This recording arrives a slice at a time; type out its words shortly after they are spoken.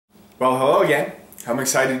Well, hello again. I'm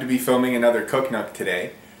excited to be filming another Cook Nook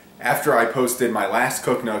today. After I posted my last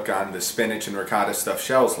Cook Nook on the spinach and ricotta stuffed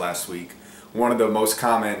shells last week, one of the most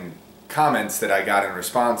common comments that I got in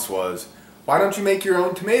response was, why don't you make your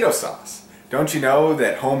own tomato sauce? Don't you know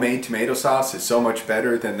that homemade tomato sauce is so much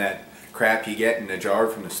better than that crap you get in a jar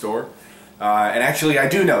from the store? And actually I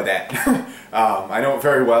do know that. I know it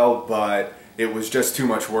very well, but it was just too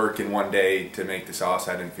much work in one day to make the sauce.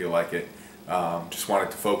 I didn't feel like it. Just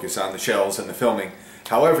wanted to focus on the shells and the filming.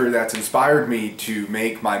 However, that's inspired me to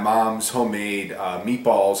make my mom's homemade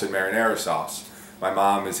meatballs and marinara sauce. My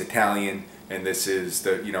mom is Italian, and this is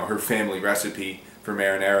her family recipe for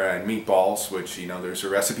marinara and meatballs, which there's a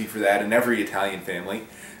recipe for that in every Italian family.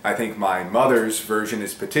 I think my mother's version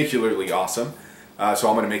is particularly awesome, so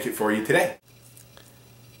I'm going to make it for you today.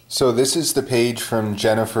 So this is the page from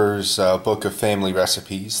Jennifer's book of family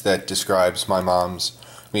recipes that describes my mom's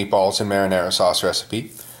meatballs and marinara sauce recipe.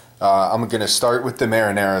 I'm going to start with the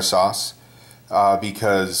marinara sauce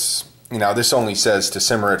because this only says to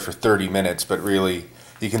simmer it for 30 minutes, but really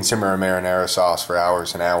you can simmer a marinara sauce for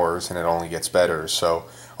hours and hours and it only gets better. So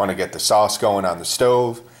I want to get the sauce going on the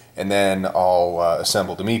stove, and then I'll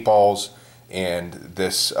assemble the meatballs, and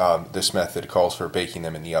this method calls for baking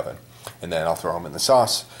them in the oven, and then I'll throw them in the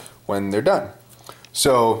sauce when they're done.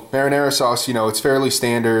 So marinara sauce, it's fairly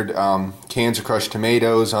standard. Cans of crushed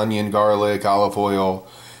tomatoes, onion, garlic, olive oil,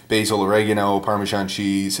 basil, oregano, parmesan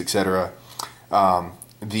cheese, etc.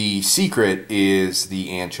 The secret is the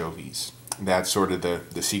anchovies. That's sort of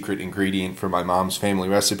the secret ingredient for my mom's family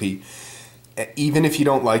recipe. Even if you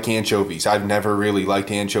don't like anchovies, I've never really liked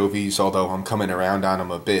anchovies, although I'm coming around on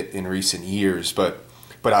them a bit in recent years, but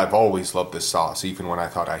I've always loved this sauce, even when I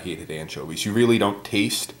thought I hated anchovies. You really don't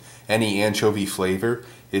taste any anchovy flavor.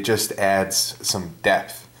 It just adds some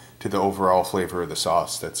depth to the overall flavor of the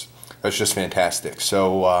sauce. That's just fantastic.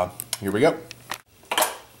 So here we go.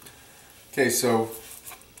 Okay, so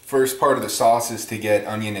first part of the sauce is to get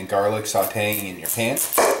onion and garlic sauteing in your pan.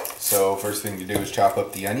 So first thing to do is chop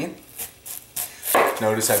up the onion.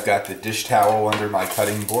 Notice I've got the dish towel under my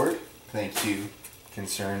cutting board. Thank you,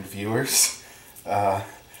 concerned viewers.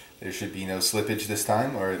 There should be no slippage this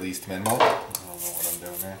time, or at least minimal. I don't know what I'm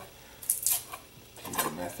doing there.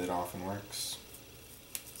 The method often works.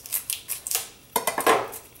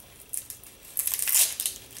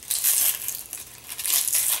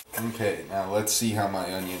 Okay, now let's see how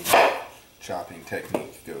my onion chopping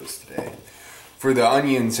technique goes today. For the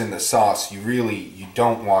onions in the sauce, you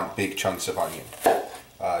don't want big chunks of onion.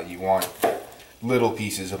 You want little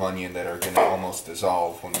pieces of onion that are going to almost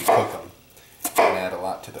dissolve when we cook them and add a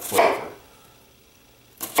lot to the flavor.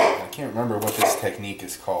 I can't remember what this technique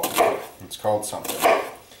is called, but it's called something,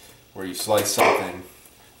 where you slice something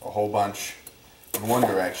a whole bunch in one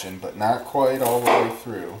direction, but not quite all the way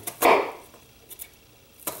through.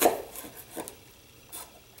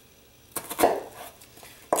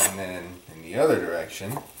 And then in the other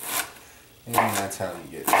direction, and that's how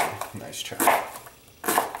you get a nice chop.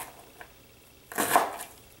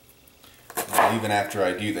 Now, even after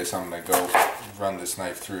I do this, I'm going to go run this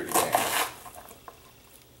knife through it again.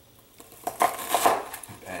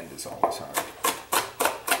 The end is always hard.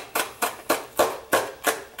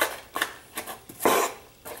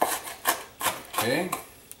 Okay,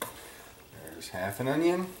 there's half an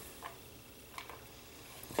onion.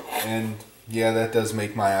 And yeah, that does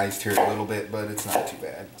make my eyes tear a little bit, but it's not too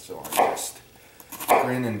bad. So I'll just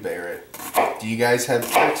grin and bear it. Do you guys have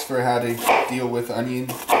tricks for how to deal with onion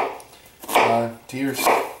tears?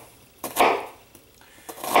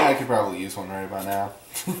 Yeah, I could probably use one right about now.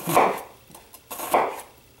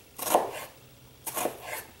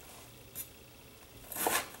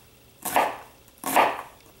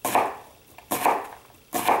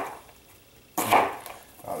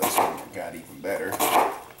 Oh, this one got even better.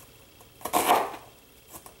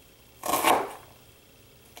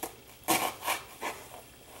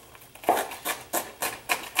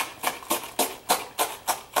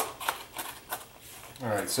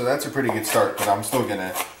 Alright, so that's a pretty good start, but I'm still going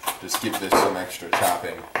to just give this some extra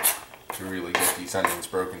chopping to really get these onions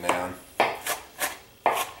broken down.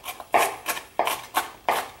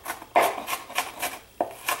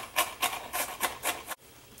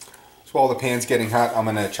 So while the pan's getting hot, I'm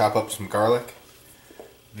going to chop up some garlic.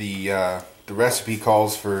 The recipe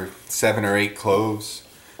calls for 7 or 8 cloves.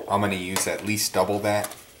 I'm going to use at least double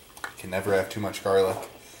that. You can never have too much garlic.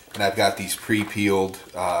 And I've got these pre-peeled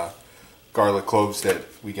garlic cloves that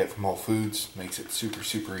we get from Whole Foods. Makes it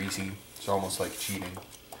super easy. It's almost like cheating.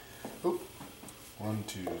 Oop. 1,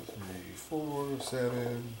 2, 3, 4,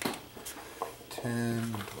 7,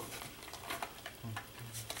 10, 12.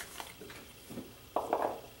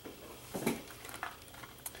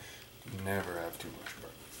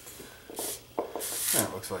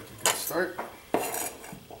 That looks like a good start.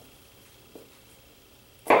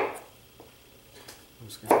 I'm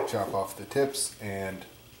just going to chop off the tips and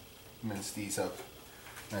mince these up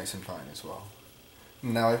nice and fine as well.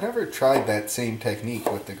 Now, I've never tried that same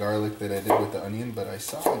technique with the garlic that I did with the onion, but I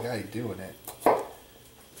saw a guy doing it.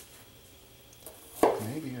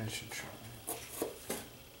 Maybe I should try.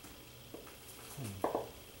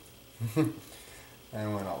 I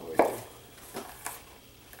went all the way through.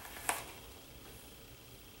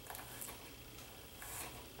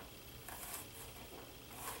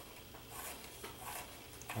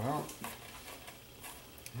 Well,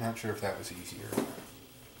 I'm not sure if that was easier or not.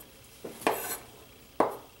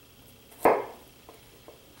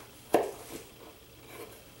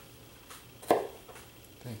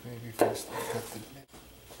 I think maybe first I'll cut the...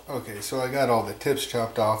 Okay, so I got all the tips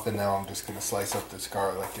chopped off, and now I'm just going to slice up this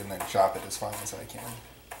garlic and then chop it as fine as I can.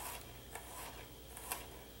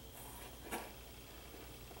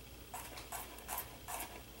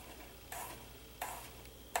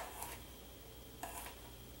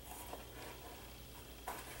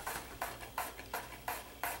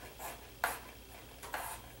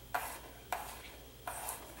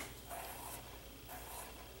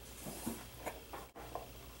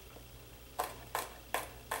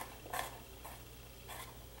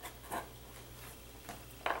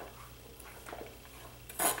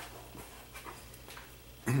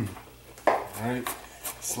 Alright,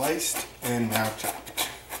 sliced and now chopped.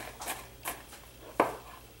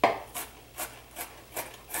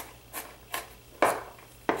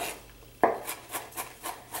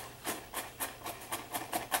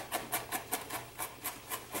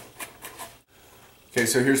 Okay,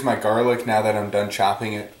 so here's my garlic now that I'm done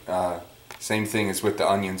chopping it. Same thing as with the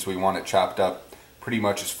onions, we want it chopped up pretty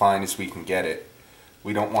much as fine as we can get it.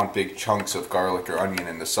 We don't want big chunks of garlic or onion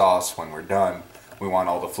in the sauce when we're done. We want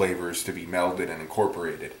all the flavors to be melded and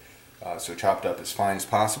incorporated. So chopped up as fine as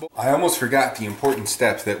possible. I almost forgot the important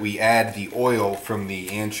step that we add the oil from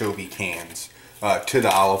the anchovy cans to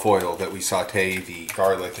the olive oil that we saute the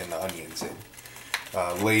garlic and the onions in.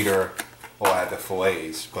 Later we'll add the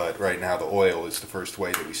fillets, but right now the oil is the first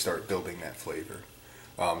way that we start building that flavor.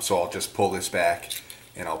 So I'll just pull this back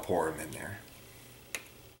and I'll pour them in there.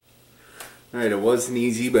 Alright, it wasn't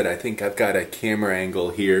easy, but I think I've got a camera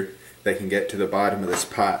angle here that can get to the bottom of this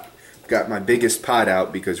pot. I've got my biggest pot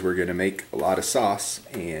out because we're going to make a lot of sauce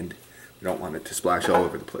and we don't want it to splash all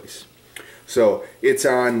over the place. So it's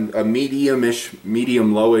on a medium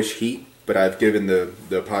lowish heat, but I've given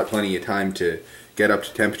the pot plenty of time to get up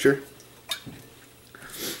to temperature.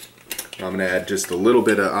 I'm going to add just a little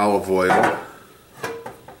bit of olive oil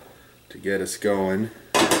to get us going,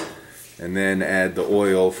 and then add the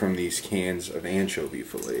oil from these cans of anchovy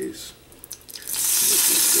fillets.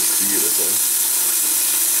 This is just beautiful.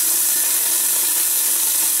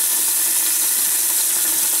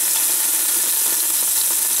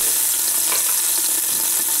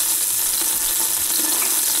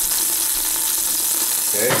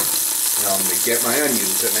 Okay, now I'm going to get my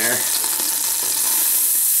onions in there.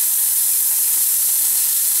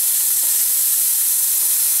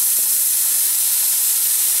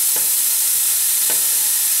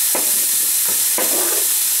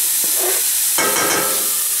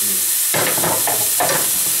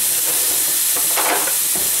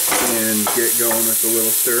 And get going with a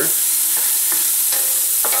little stir.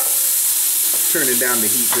 Turning down the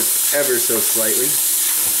heat just ever so slightly.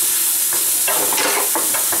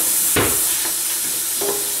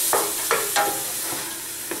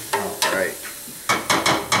 Alright,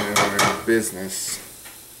 now we're in business.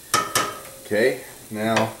 Okay,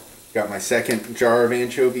 now got my second jar of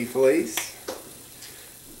anchovy fillets.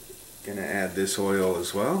 Gonna add this oil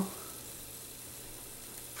as well.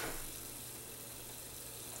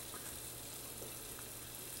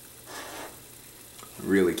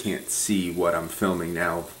 Really can't see what I'm filming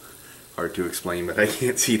now. Hard to explain, but I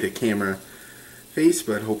can't see the camera face,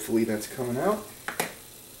 but hopefully that's coming out.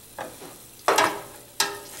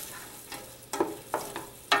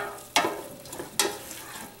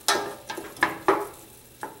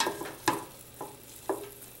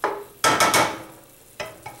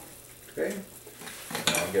 Okay,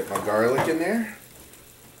 now I'll get my garlic in there.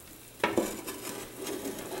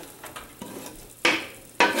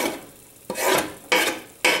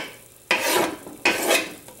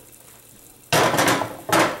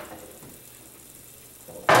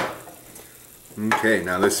 Okay,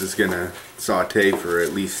 now this is going to saute for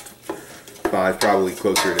at least 5, probably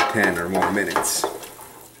closer to 10 or more minutes.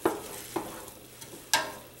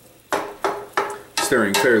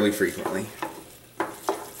 Stirring fairly frequently.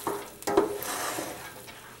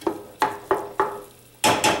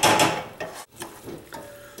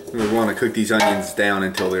 want to cook these onions down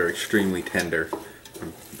until they're extremely tender.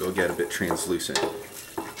 They'll get a bit translucent.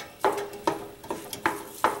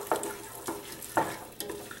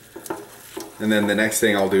 And then the next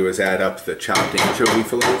thing I'll do is add up the chopped anchovy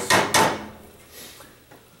fillets.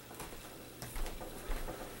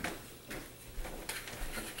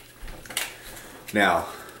 Now,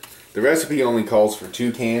 the recipe only calls for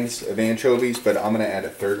 2 cans of anchovies, but I'm going to add a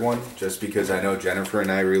 3rd one just because I know Jennifer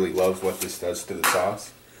and I really love what this does to the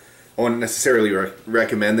sauce. I wouldn't necessarily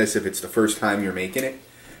recommend this if it's the first time you're making it.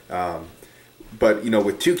 But you know,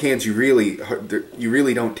 with 2 cans you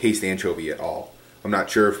really don't taste anchovy at all. I'm not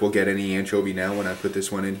sure if we'll get any anchovy now when I put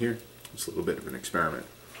this one in here. It's a little bit of an experiment.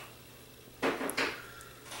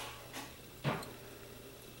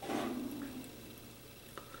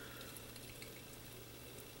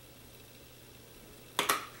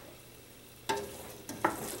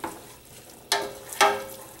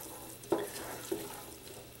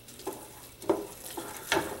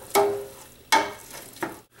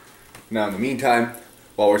 Now in the meantime,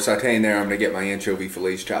 while we're sauteing there, I'm going to get my anchovy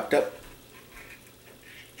fillets chopped up.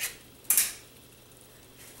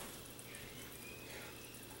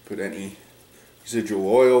 Put any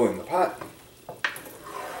residual oil in the pot.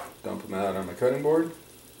 Dump them out on my cutting board.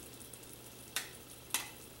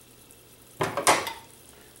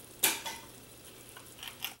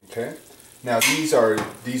 Okay. Now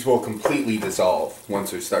these will completely dissolve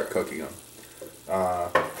once we start cooking them.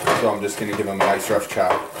 So I'm just going to give them a nice rough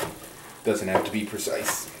chop. Doesn't have to be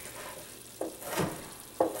precise.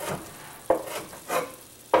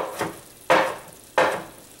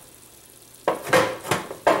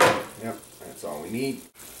 Yep, that's all we need.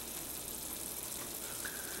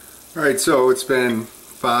 Alright, so it's been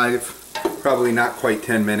 5, probably not quite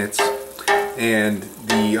 10 minutes, and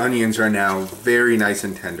the onions are now very nice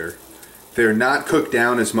and tender. They're not cooked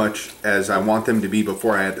down as much as I want them to be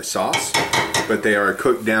before I add the sauce, but they are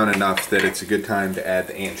cooked down enough that it's a good time to add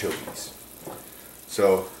the anchovies.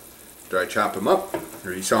 So, after I chop them up,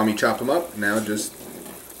 or you saw me chop them up, now just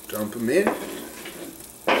dump them in.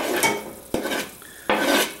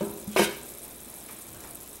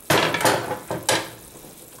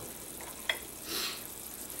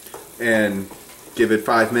 And give it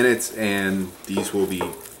 5 minutes and these will be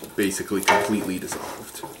basically completely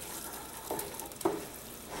dissolved.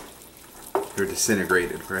 Or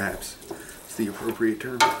disintegrated, perhaps, is the appropriate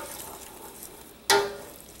term.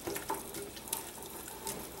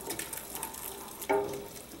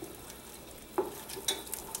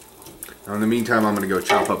 Now in the meantime, I'm going to go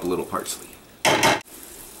chop up a little parsley.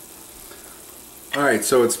 Alright,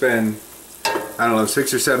 so it's been, I don't know,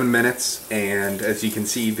 6 or 7 minutes, and as you can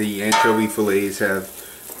see, the anchovy fillets have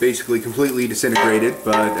basically completely disintegrated,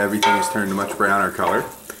 but everything has turned a much browner color.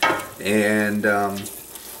 And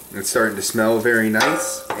it's starting to smell very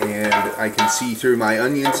nice, and I can see through my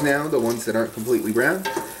onions now, the ones that aren't completely brown.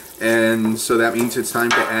 And so that means it's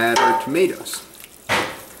time to add our tomatoes.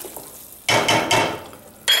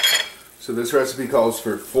 So this recipe calls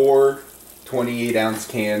for 4 28-ounce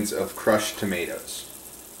cans of crushed tomatoes.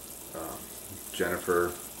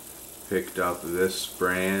 Jennifer picked up this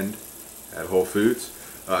brand at Whole Foods.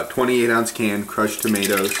 28-ounce can, crushed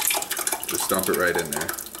tomatoes. Just dump it right in there.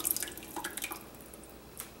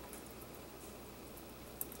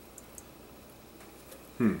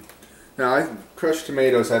 Now, crushed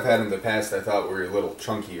tomatoes I've had in the past, I thought were a little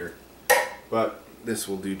chunkier, but this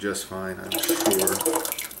will do just fine, I'm sure.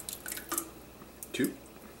 2.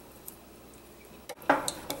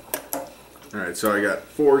 Alright, so I got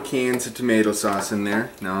 4 cans of tomato sauce in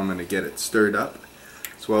there. Now I'm going to get it stirred up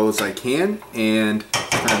as well as I can, and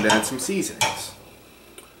time to add some seasonings.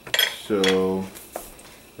 So,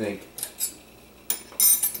 I think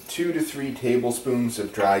 2 to 3 tablespoons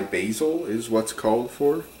of dried basil is what's called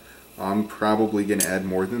for. I'm probably going to add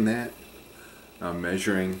more than that. I'm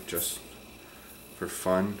measuring just for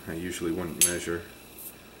fun. I usually wouldn't measure,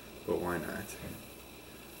 but why not?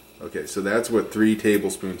 Okay, so that's what 3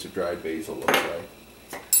 tablespoons of dried basil looks like.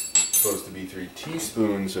 It's supposed to be 3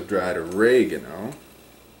 teaspoons of dried oregano.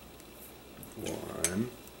 1,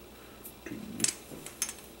 2,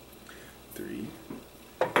 3.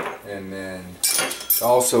 And then it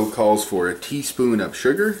also calls for a teaspoon of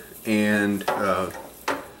sugar and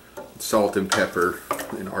salt and pepper,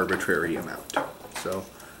 an arbitrary amount. So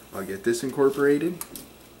I'll get this incorporated.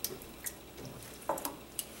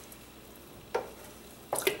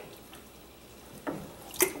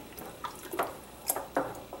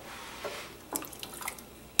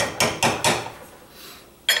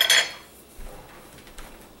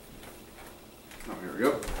 There we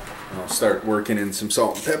go. I'll start working in some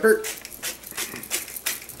salt and pepper.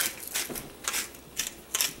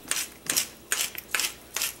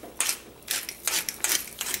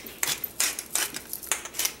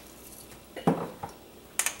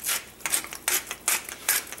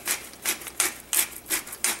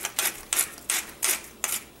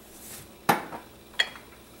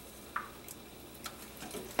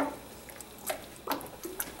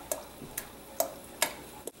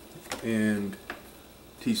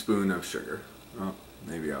 teaspoon of sugar. Oh,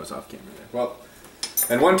 maybe I was off camera there. Well,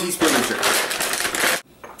 and 1 teaspoon of sugar.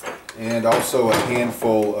 And also a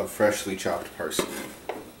handful of freshly chopped parsley.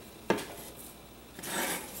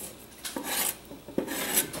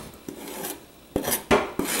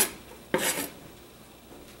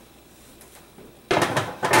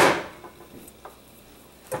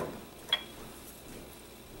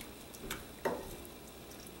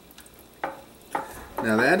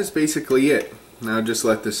 Now that is basically it. Now just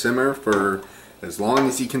let this simmer for as long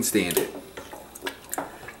as you can stand it.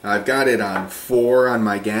 I've got it on 4 on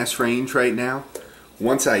my gas range right now.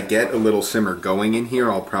 Once I get a little simmer going in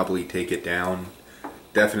here, I'll probably take it down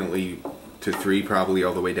definitely to 3, probably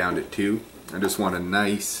all the way down to 2. I just want a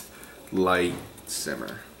nice light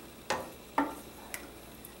simmer.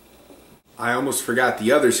 I almost forgot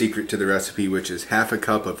the other secret to the recipe, which is half a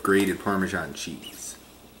cup of grated Parmesan cheese.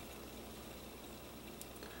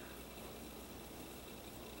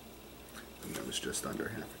 That was just under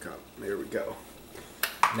half a cup. There we go.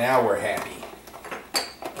 Now we're happy.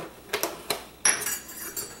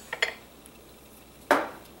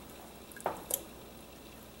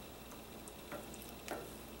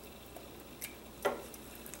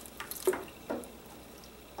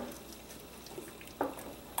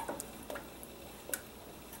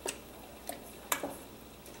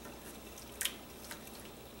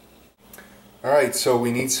 Alright, so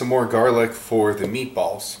we need some more garlic for the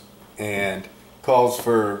meatballs, and calls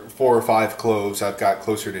for 4 or 5 cloves. I've got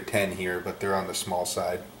closer to 10 here, but they're on the small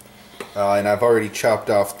side. And I've already chopped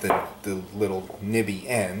off the little nibby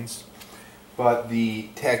ends. But the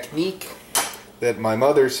technique that my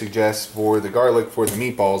mother suggests for the garlic for the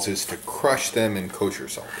meatballs is to crush them in kosher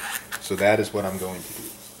salt. So that is what I'm going to do.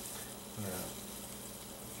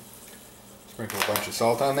 Sprinkle a bunch of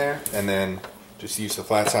salt on there, and then just use the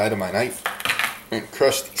flat side of my knife and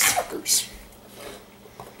crush these suckers.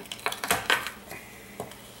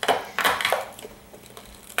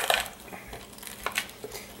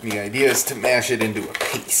 The idea is to mash it into a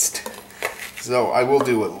paste. So I will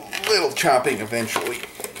do a little chopping eventually,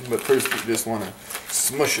 but first we just want to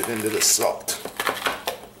smush it into the salt.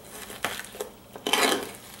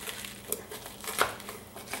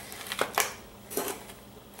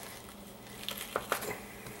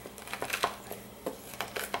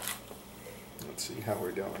 Let's see how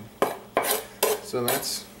we're doing. So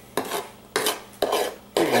that's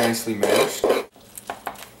pretty nicely mashed.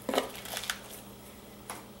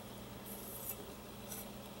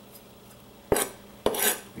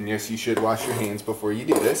 And yes, you should wash your hands before you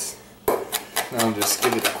do this. Now I'll just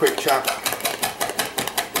give it a quick chop.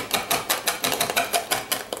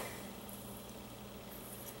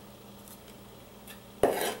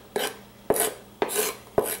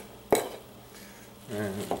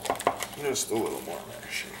 And just a little more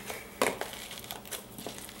mashing.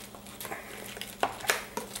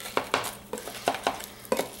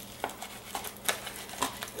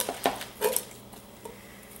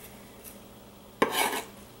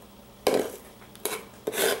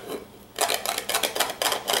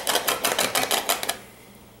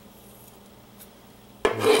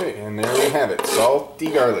 And there we have it, salty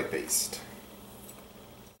garlic paste.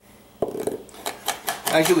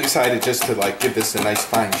 I actually decided just to give this a nice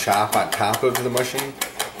fine chop on top of the mushing.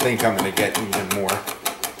 I think I'm going to get even more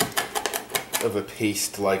of a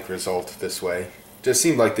paste-like result this way. Just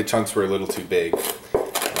seemed like the chunks were a little too big.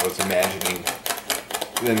 I was imagining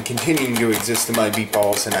them continuing to exist in my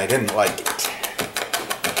meatballs, and I didn't like it.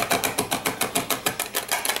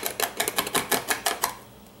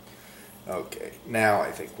 Okay, now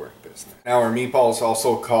I think we're in business. Now our meatballs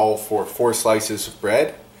also call for 4 slices of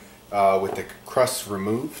bread with the crust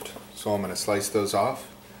removed, so I'm going to slice those off.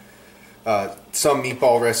 Some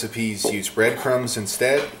meatball recipes use breadcrumbs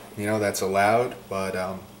instead. You know, that's allowed, but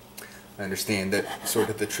I understand that sort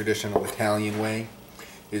of the traditional Italian way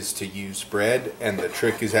is to use bread, and the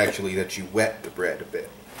trick is actually that you wet the bread a bit.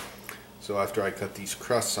 So after I cut these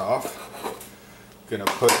crusts off, I'm going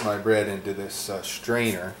to put my bread into this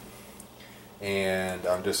strainer. And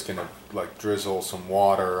I'm just going to drizzle some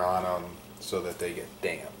water on them so that they get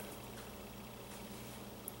damp.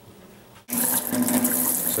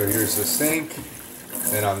 So here's the sink,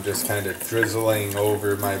 and I'm just kind of drizzling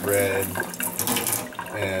over my bread.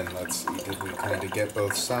 And let's see, did we kind of get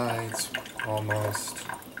both sides? Almost.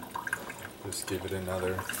 Just give it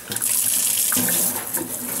another.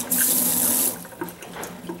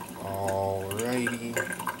 Alrighty.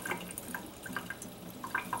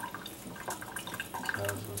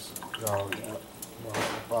 Oh yeah, well,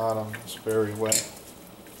 the bottom is very wet.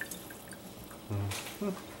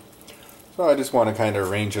 So I just want to kind of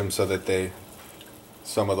arrange them so that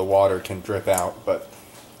some of the water can drip out, but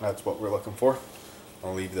That's what we're looking for.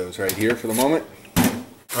 I'll leave those right here for the moment.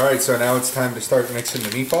 Alright, so now it's time to start mixing the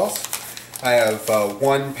meatballs. I have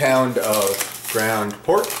 1 pound of ground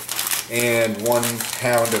pork and 1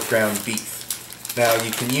 pound of ground beef. Now you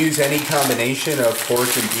can use any combination of pork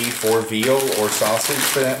and beef or veal or sausage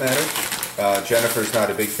for that matter. Jennifer's not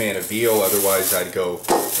a big fan of veal, otherwise I'd go a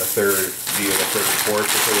third veal, a third pork, a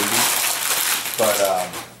third beef. But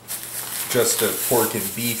just the pork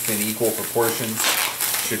and beef in equal proportions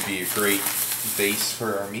should be a great base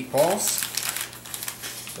for our meatballs.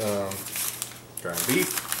 Ground beef.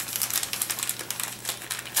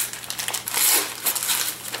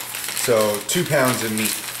 So 2 pounds of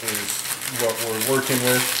meat is what we're working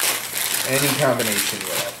with. Any combination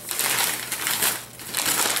will help.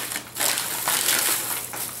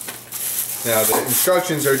 Now the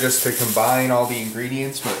instructions are just to combine all the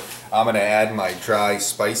ingredients, but I'm going to add my dry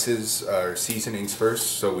spices or seasonings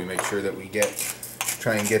first, so we make sure that we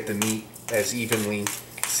try and get the meat as evenly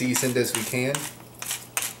seasoned as we can.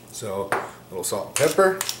 So a little salt and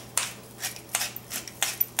pepper.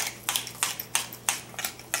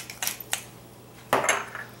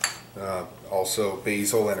 Also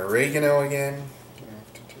basil and oregano again. I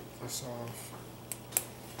have to take this off.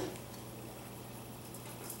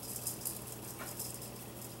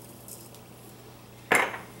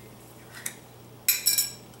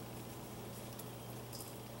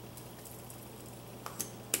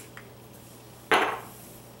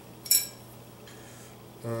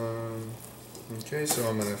 Okay, so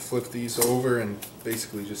I'm going to flip these over and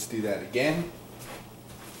basically just do that again.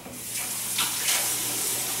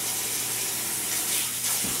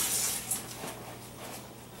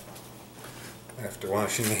 After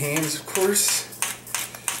washing the hands, of course.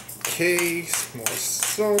 Okay, more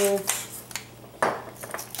salt,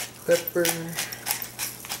 pepper,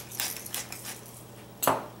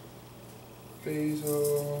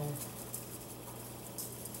 basil,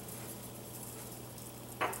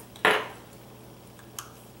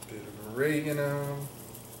 bit of oregano.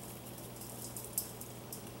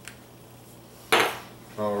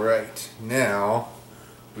 Alright, now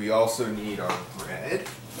we also need our bread.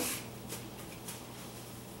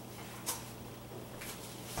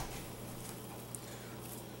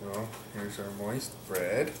 So here's our moist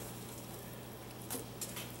bread.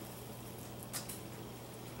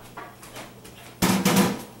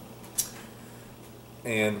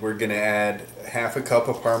 And we're going to add half a cup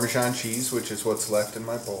of Parmesan cheese, which is what's left in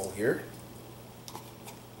my bowl here.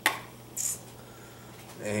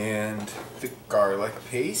 And the garlic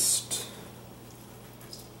paste.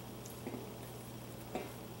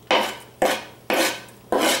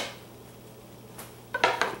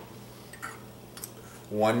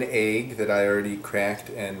 One egg that I already cracked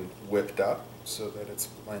and whipped up so that it's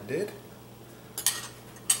blended.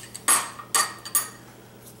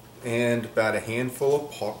 And about a handful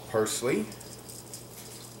of parsley.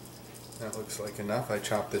 That looks like enough. I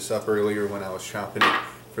chopped this up earlier when I was chopping it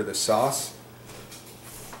for the sauce.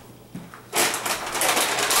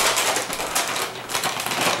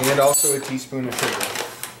 And also a teaspoon of sugar.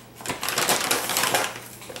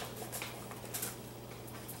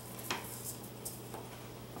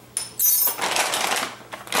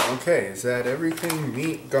 Okay, is that everything?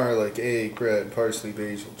 Meat, garlic, egg, bread, parsley,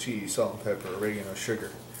 basil, cheese, salt and pepper, oregano,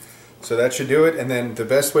 sugar. So that should do it, and then the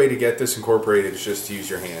best way to get this incorporated is just to use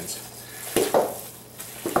your hands.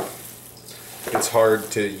 It's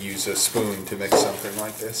hard to use a spoon to mix something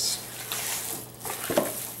like this.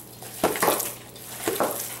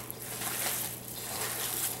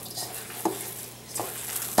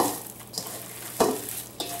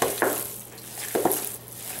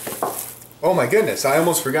 Oh my goodness, I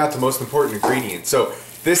almost forgot the most important ingredient. So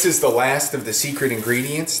this is the last of the secret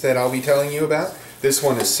ingredients that I'll be telling you about. This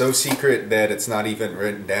one is so secret that it's not even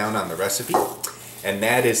written down on the recipe, and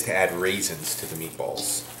that is to add raisins to the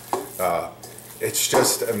meatballs. It's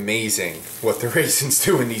just amazing what the raisins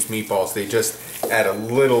do in these meatballs. They just add a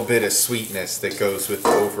little bit of sweetness that goes with the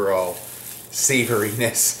overall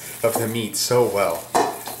savoriness of the meat so well.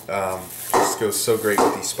 Just goes so great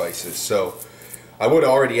with these spices. So I would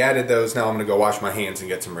have already added those. Now I'm going to go wash my hands and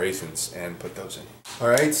get some raisins and put those in.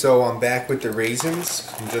 Alright, so I'm back with the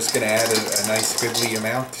raisins. I'm just going to add a nice goodly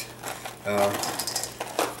amount.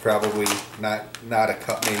 Probably not a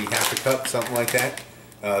cup, maybe half a cup, something like that.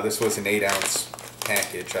 This was an 8-ounce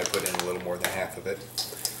package. I put in a little more than half of it.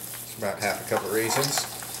 It's about half a cup of raisins.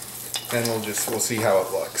 And we'll see how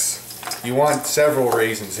it looks. You want several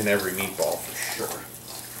raisins in every meatball for sure.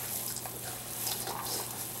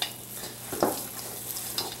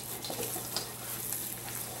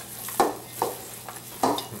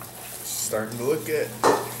 Starting to look good.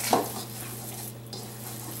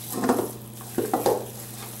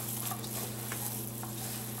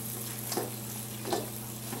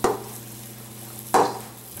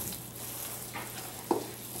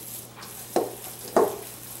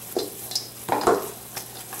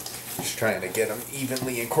 Just trying to get them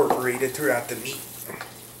evenly incorporated throughout the meat.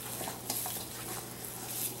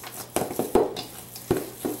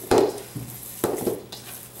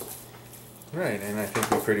 Right, and I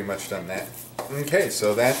think we've pretty much done that. Okay,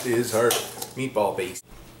 so that is our meatball base.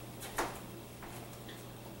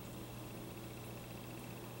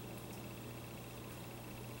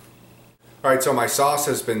 Alright, so my sauce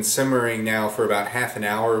has been simmering now for about half an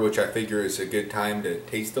hour, which I figure is a good time to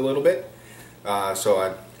taste a little bit. So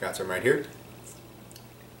I've got some right here.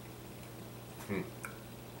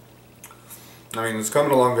 I mean, it's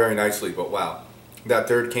coming along very nicely, but wow. That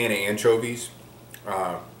third can of anchovies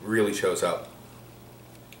really shows up.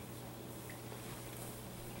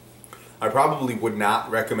 I probably would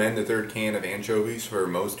not recommend the third can of anchovies for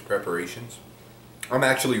most preparations. I'm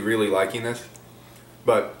actually really liking this,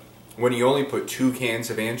 but when you only put 2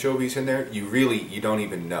 cans of anchovies in there, you don't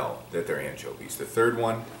even know that they're anchovies. The third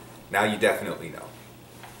one, now you definitely know.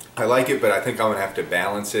 I like it, but I think I'm going to have to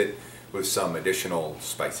balance it with some additional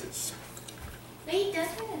spices. Wait, don't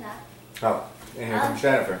turn it up. Oh, and here comes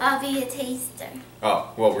Jennifer. I'll be a taster.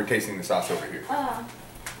 Oh, well, we're tasting the sauce over here. Oh.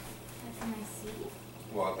 Can I see?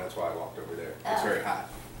 Well, that's why I walked over there. It's very hot,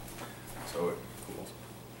 so it cools.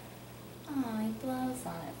 Oh, he blows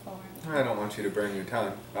on it for me. I don't want you to burn your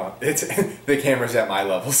tongue. Oh, it's the camera's at my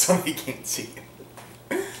level, so they can't see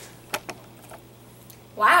it.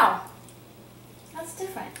 Wow. That's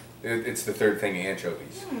different. It's the third thing,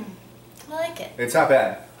 anchovies. I like it. It's not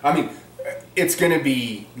bad. I mean, it's going to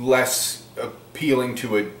be less appealing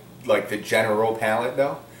to like the general palate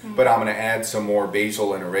though, but I'm going to add some more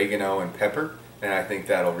basil and oregano and pepper, and I think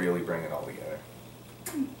that'll really bring it all together.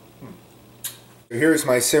 Here's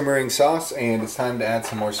my simmering sauce, and it's time to add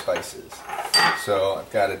some more spices. So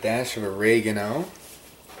I've got a dash of oregano.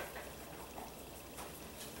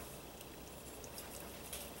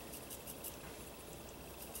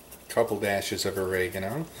 Couple dashes of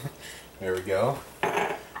oregano. There we go.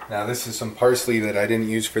 Now this is some parsley that I didn't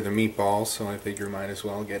use for the meatballs, so I figure might as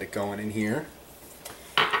well get it going in here.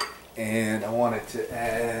 And I wanted to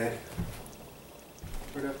add,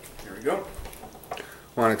 here we go.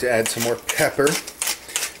 Wanted to add some more pepper.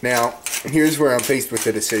 Now here's where I'm faced with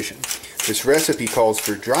a decision. This recipe calls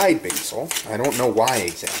for dried basil. I don't know why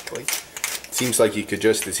exactly. It seems like you could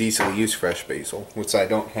just as easily use fresh basil, which I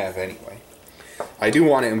don't have anyway. I do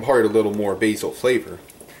want to impart a little more basil flavor.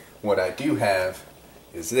 What I do have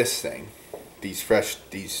is this thing.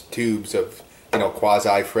 These tubes of,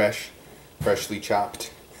 quasi-fresh, freshly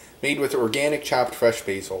chopped, made with organic chopped fresh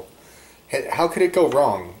basil. How could it go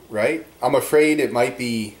wrong, right? I'm afraid it might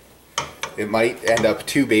end up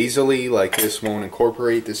too basil-y, like this won't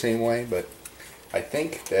incorporate the same way, but I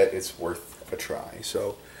think that it's worth a try.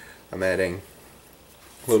 So I'm adding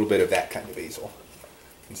a little bit of that kind of basil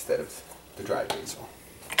instead of the dried basil.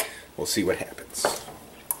 We'll see what happens.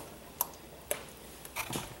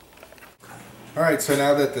 Alright, so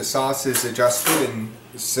now that the sauce is adjusted and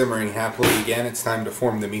simmering happily again, it's time to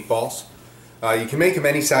form the meatballs. You can make them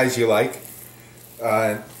any size you like.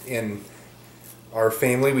 In our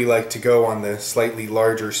family, we like to go on the slightly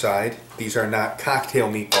larger side. These are not cocktail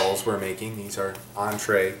meatballs we're making. These are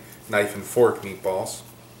entree, knife and fork meatballs.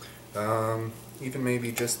 Even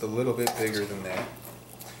maybe just a little bit bigger than that.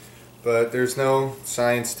 But there's no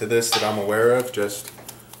science to this that I'm aware of. Just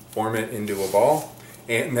form it into a ball,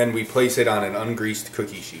 and then we place it on an ungreased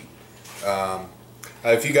cookie sheet.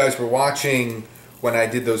 If you guys were watching when I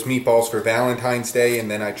did those meatballs for Valentine's Day, and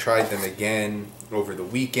then I tried them again over the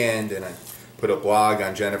weekend, and I put a blog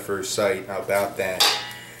on Jennifer's site about that.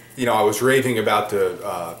 I was raving about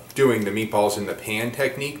doing the meatballs in the pan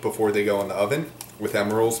technique before they go in the oven, with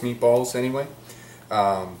Emeril's meatballs anyway.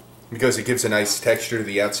 Because it gives a nice texture to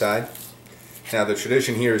the outside. Now the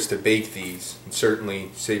tradition here is to bake these and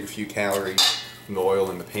certainly save a few calories from the oil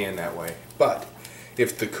in the pan that way. But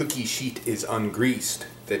if the cookie sheet is ungreased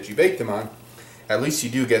that you bake them on, at least you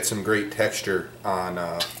do get some great texture on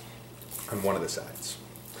one of the sides,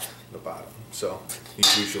 the bottom. So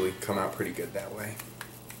these usually come out pretty good that way.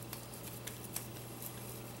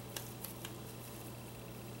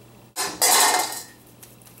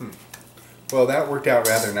 Well, that worked out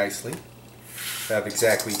rather nicely. I have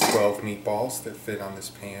exactly 12 meatballs that fit on this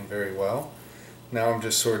pan very well. Now I'm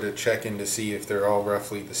just sort of checking to see if they're all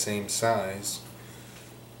roughly the same size.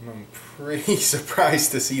 I'm pretty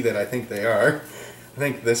surprised to see that I think they are. I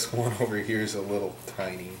think this one over here is a little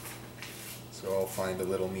tiny. So I'll find a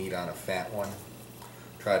little meat on a fat one.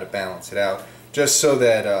 try to balance it out, just so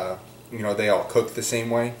that you know, they all cook the same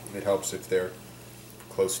way. It helps if they're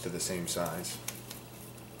close to the same size.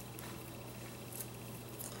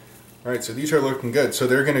 Alright, so these are looking good. So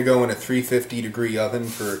they're going to go in a 350-degree oven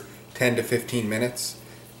for 10 to 15 minutes.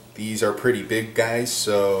 These are pretty big guys,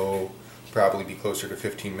 so probably be closer to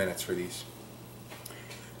 15 minutes for these.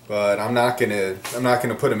 But I'm not gonna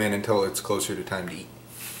put them in until it's closer to time to eat.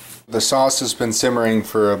 The sauce has been simmering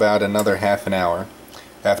for about another half an hour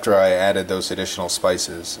after I added those additional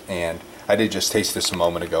spices, and I did just taste this a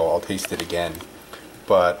moment ago. I'll taste it again,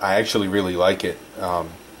 but I actually really like it.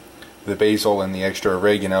 The basil and the extra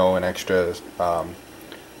oregano and extra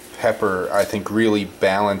pepper, I think, really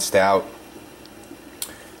balanced out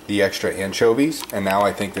the extra anchovies, and now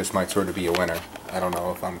I think this might sort of be a winner. I don't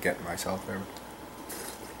know if I'm getting myself there.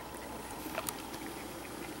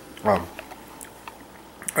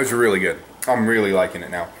 It's really good. I'm really liking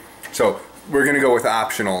it now. So we're gonna go with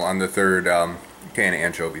optional on the third can of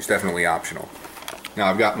anchovies. Definitely optional. Now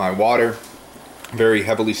I've got my water, very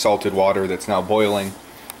heavily salted water that's now boiling.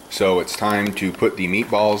 So it's time to put the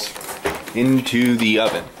meatballs into the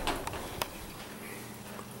oven.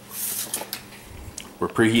 We're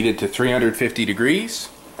preheated to 350 degrees,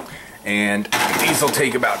 and these will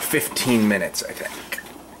take about 15 minutes, I think.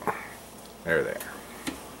 There they are.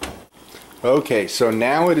 Okay, so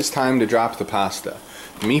now it is time to drop the pasta.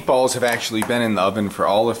 The meatballs have actually been in the oven for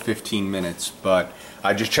all of 15 minutes, but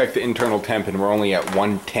I just checked the internal temp and we're only at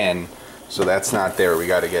 110, so that's not there. We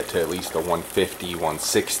got to get to at least the 150,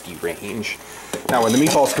 160 range. Now when the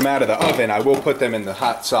meatballs come out of the oven, I will put them in the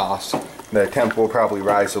hot sauce. The temp will probably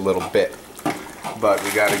rise a little bit, but we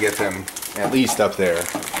got to get them at least up there,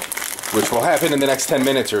 which will happen in the next 10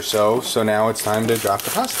 minutes or so. So now it's time to drop the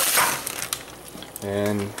pasta.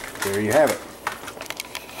 And there you have it.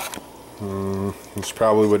 This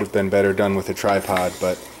probably would have been better done with a tripod,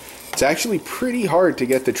 but it's actually pretty hard to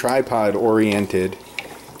get the tripod oriented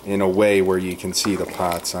in a way where you can see the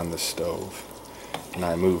pots on the stove. And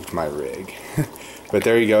I moved my rig. But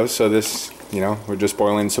there you go. So this, you know, we're just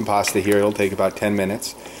boiling some pasta here. It'll take about 10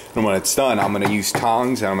 minutes. And when it's done, I'm going to use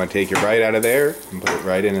tongs and I'm going to take it right out of there and put it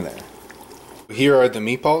right into there. Here are the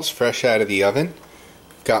meatballs fresh out of the oven.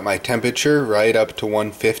 Got my temperature right up to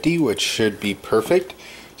 150, which should be perfect.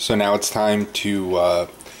 So now it's time to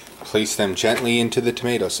place them gently into the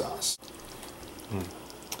tomato sauce,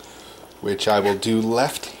 which I will do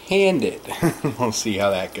left-handed. We'll see how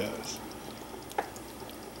that goes.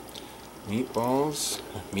 Meatballs,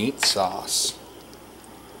 meat sauce.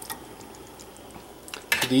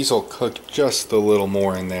 These will cook just a little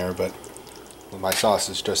more in there, but my sauce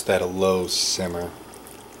is just at a low simmer.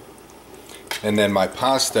 And then my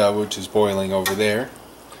pasta, which is boiling over there,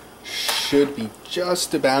 should be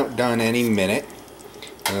just about done any minute.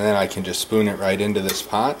 And then I can just spoon it right into this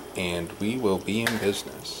pot and we will be in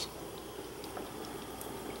business.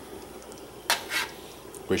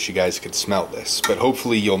 Wish you guys could smell this, but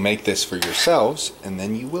hopefully you'll make this for yourselves and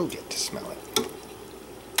then you will get to smell it.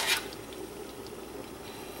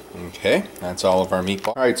 Okay, that's all of our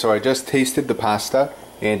meatballs. Alright, so I just tasted the pasta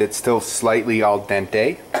and it's still slightly al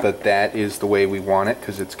dente, but that is the way we want it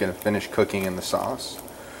because it's going to finish cooking in the sauce.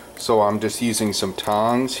 So I'm just using some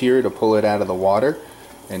tongs here to pull it out of the water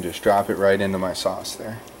and just drop it right into my sauce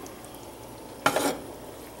there.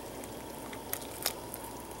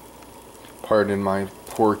 Pardon my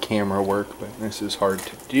poor camera work, but this is hard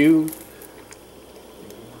to do.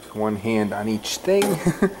 With one hand on each thing.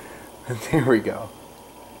 There we go.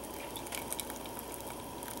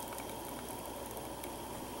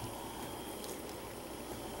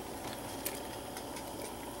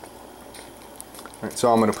 Alright,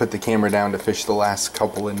 so I'm going to put the camera down to fish the last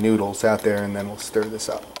couple of noodles out there and then we'll stir this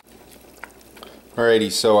up.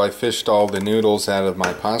 Alrighty, so I fished all the noodles out of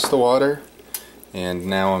my pasta water and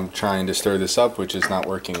now I'm trying to stir this up, which is not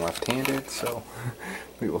working left-handed, so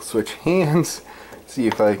we will switch hands, see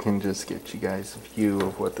if I can just get you guys a view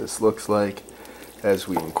of what this looks like as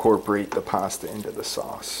we incorporate the pasta into the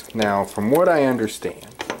sauce. Now, from what I understand,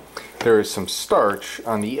 there is some starch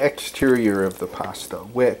on the exterior of the pasta,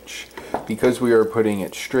 which, because we are putting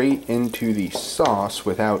it straight into the sauce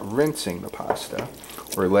without rinsing the pasta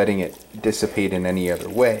or letting it dissipate in any other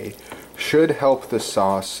way, should help the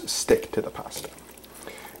sauce stick to the pasta.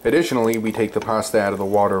 Additionally, we take the pasta out of the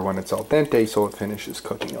water when it's al dente so it finishes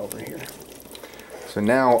cooking over here. So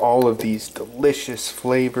now all of these delicious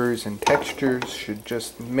flavors and textures should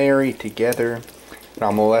just marry together. And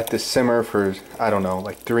I'm going to let this simmer for, I don't know,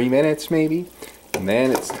 like 3 minutes maybe, and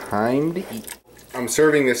then it's time to eat. I'm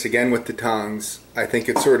serving this again with the tongs. I think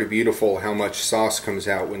it's sort of beautiful how much sauce comes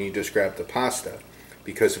out when you just grab the pasta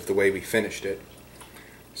because of the way we finished it.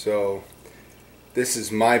 So this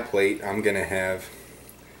is my plate. I'm definitely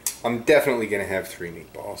gonna have 3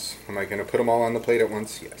 meatballs. Am I gonna put them all on the plate at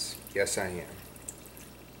once? Yes. Yes, I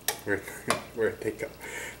am. Where'd they go?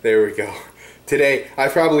 There we go. Today, I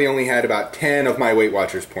probably only had about 10 of my Weight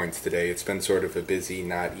Watchers points today. It's been sort of a busy,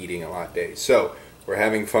 not eating a lot day. So, we're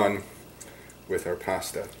having fun with our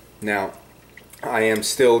pasta. Now, I am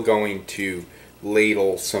still going to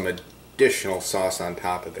ladle some additional sauce on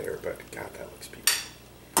top of there, but God, that looks beautiful.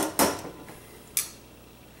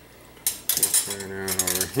 Turn around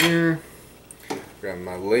over here. Grab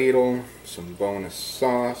my ladle, some bonus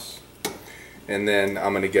sauce. And then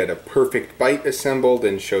I'm going to get a perfect bite assembled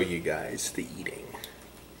and show you guys the eating.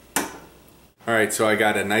 Alright, so I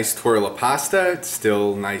got a nice twirl of pasta. It's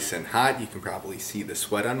still nice and hot. You can probably see the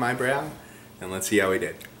sweat on my brow. And let's see how we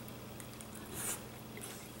did.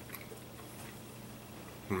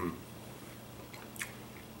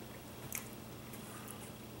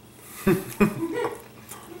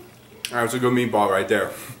 That's a good meatball right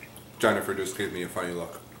there. Jennifer just gave me a funny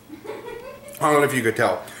look. I don't know if you could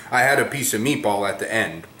tell. I had a piece of meatball at the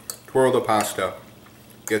end. Twirl the pasta,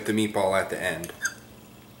 get the meatball at the end.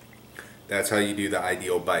 That's how you do the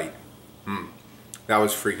ideal bite. That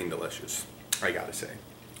was freaking delicious, I gotta say.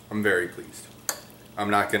 I'm very pleased.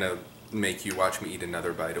 I'm not gonna make you watch me eat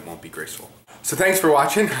another bite. It won't be graceful. So thanks for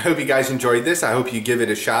watching. I hope you guys enjoyed this. I hope you give it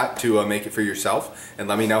a shot to make it for yourself and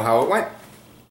let me know how it went.